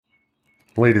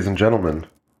Ladies and gentlemen,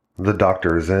 the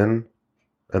doctor is in,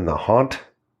 and the haunt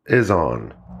is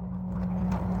on.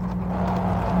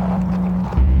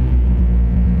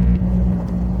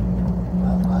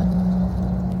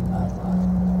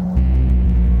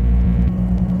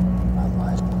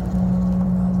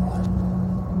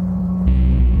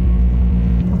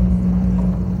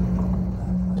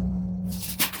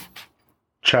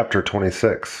 Chapter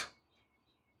 26.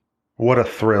 What a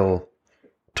thrill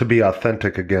to be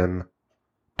authentic again,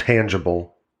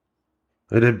 tangible.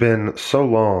 It had been so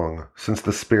long since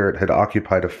the spirit had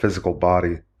occupied a physical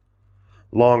body,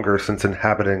 longer since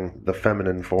inhabiting the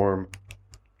feminine form.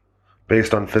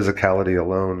 Based on physicality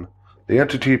alone, the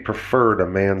entity preferred a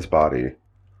man's body,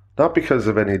 not because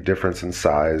of any difference in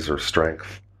size or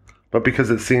strength, but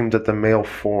because it seemed that the male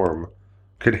form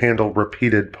could handle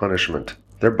repeated punishment,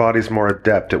 their bodies more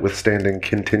adept at withstanding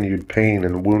continued pain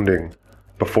and wounding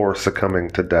before succumbing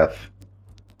to death.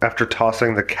 After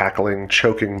tossing the cackling,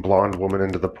 choking blonde woman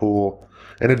into the pool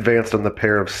and advanced on the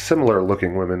pair of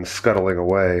similar-looking women scuttling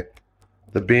away,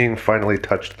 the being finally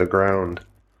touched the ground.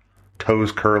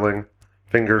 Toes curling,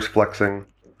 fingers flexing,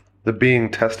 the being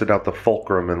tested out the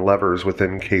fulcrum and levers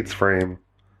within Kate's frame,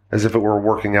 as if it were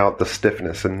working out the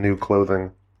stiffness in new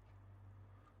clothing.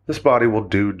 This body will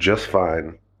do just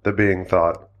fine, the being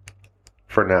thought.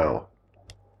 For now.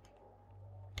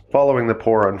 Following the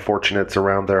poor unfortunates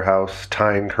around their house,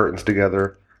 tying curtains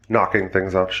together, knocking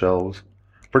things off shelves,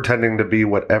 pretending to be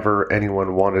whatever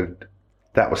anyone wanted,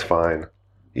 that was fine.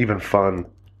 Even fun.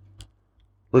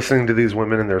 Listening to these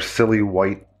women in their silly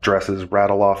white dresses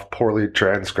rattle off poorly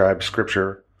transcribed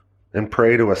scripture and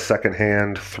pray to a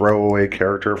second-hand, throwaway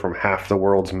character from half the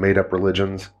world's made-up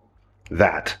religions,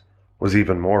 that was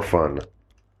even more fun.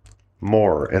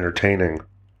 More entertaining.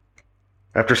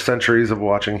 After centuries of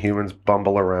watching humans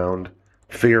bumble around,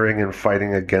 fearing and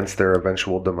fighting against their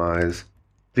eventual demise,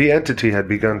 the entity had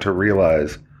begun to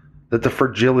realize that the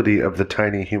fragility of the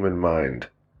tiny human mind,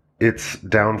 its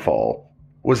downfall,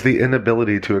 was the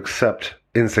inability to accept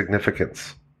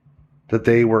insignificance, that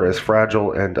they were as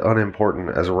fragile and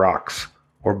unimportant as rocks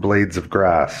or blades of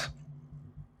grass.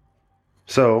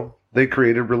 So, they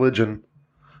created religion.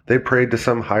 They prayed to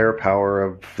some higher power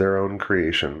of their own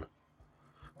creation.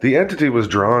 The entity was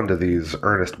drawn to these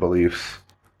earnest beliefs,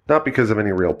 not because of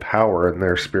any real power in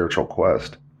their spiritual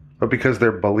quest, but because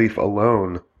their belief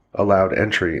alone allowed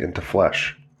entry into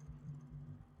flesh.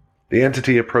 The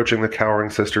entity approaching the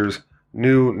cowering sisters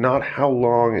knew not how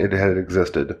long it had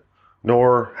existed,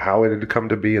 nor how it had come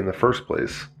to be in the first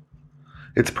place.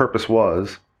 Its purpose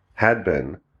was, had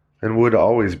been, and would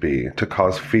always be to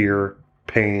cause fear,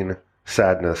 pain,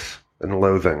 sadness, and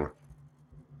loathing.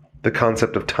 The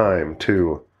concept of time,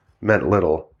 too, meant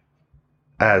little,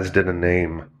 as did a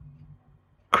name.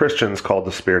 Christians called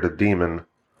the spirit a demon.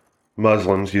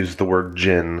 Muslims used the word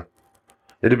jinn.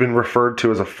 It had been referred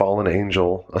to as a fallen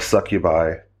angel, a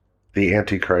succubi, the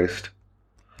Antichrist.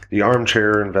 The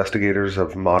armchair investigators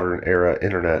of modern-era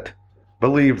internet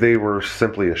believed they were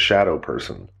simply a shadow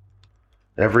person.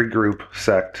 Every group,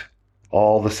 sect,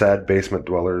 all the sad basement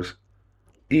dwellers,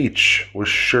 each was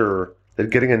sure that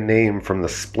getting a name from the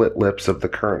split lips of the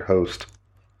current host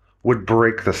would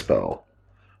break the spell,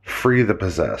 free the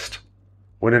possessed,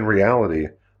 when in reality,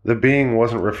 the being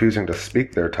wasn't refusing to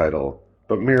speak their title,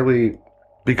 but merely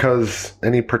because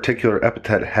any particular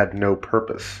epithet had no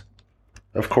purpose.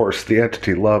 Of course, the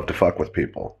entity loved to fuck with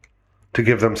people, to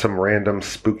give them some random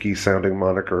spooky-sounding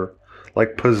moniker,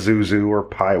 like Pazuzu or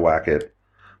Piewacket,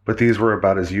 but these were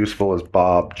about as useful as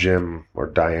Bob, Jim, or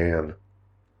Diane.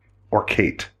 Or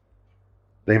Kate.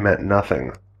 They meant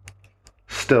nothing.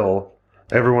 Still,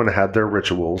 everyone had their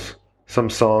rituals, some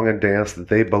song and dance that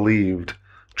they believed,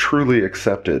 truly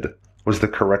accepted, was the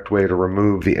correct way to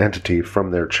remove the entity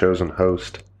from their chosen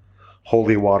host.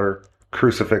 Holy water,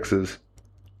 crucifixes.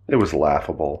 It was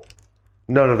laughable.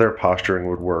 None of their posturing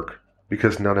would work,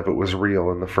 because none of it was real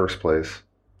in the first place.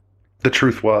 The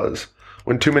truth was,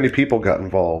 when too many people got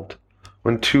involved,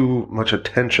 when too much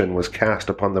attention was cast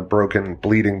upon the broken,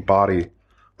 bleeding body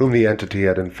whom the entity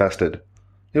had infested,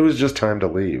 it was just time to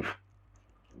leave.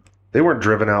 They weren't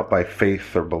driven out by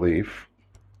faith or belief.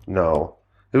 No,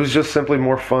 it was just simply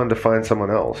more fun to find someone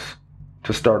else,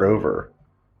 to start over,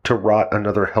 to rot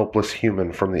another helpless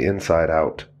human from the inside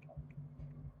out.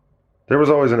 There was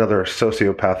always another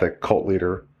sociopathic cult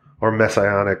leader or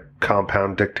messianic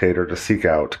compound dictator to seek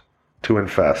out, to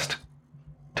infest,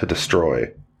 to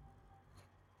destroy.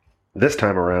 This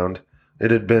time around,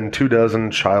 it had been 24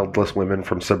 childless women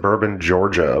from suburban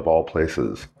Georgia, of all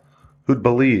places, who'd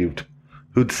believed,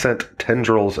 who'd sent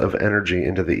tendrils of energy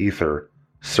into the ether,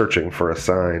 searching for a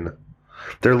sign.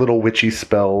 Their little witchy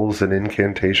spells and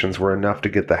incantations were enough to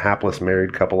get the hapless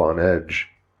married couple on edge.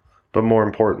 But more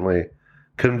importantly,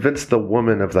 convince the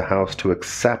woman of the house to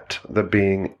accept the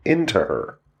being into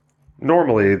her.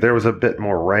 Normally, there was a bit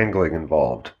more wrangling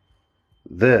involved.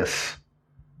 This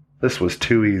was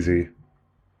too easy.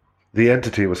 The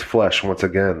entity was flesh once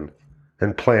again,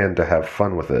 and planned to have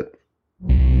fun with it.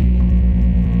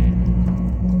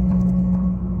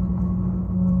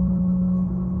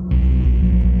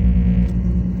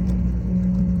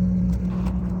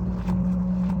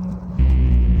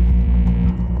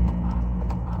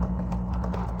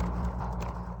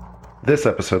 This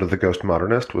episode of The Ghost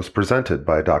Modernist was presented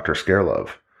by Dr.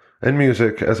 Scarelove, and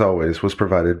music, as always, was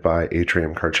provided by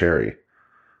Atrium Carcheri.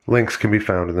 Links can be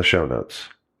found in the show notes.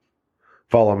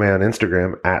 Follow me on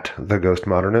Instagram at The Ghost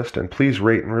Modernist, and please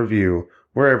rate and review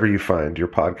wherever you find your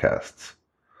podcasts.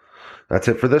 That's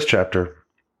it for this chapter.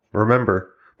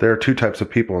 Remember, there are two types of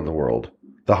people in the world,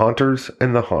 the haunters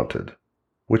and the haunted.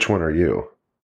 Which one are you?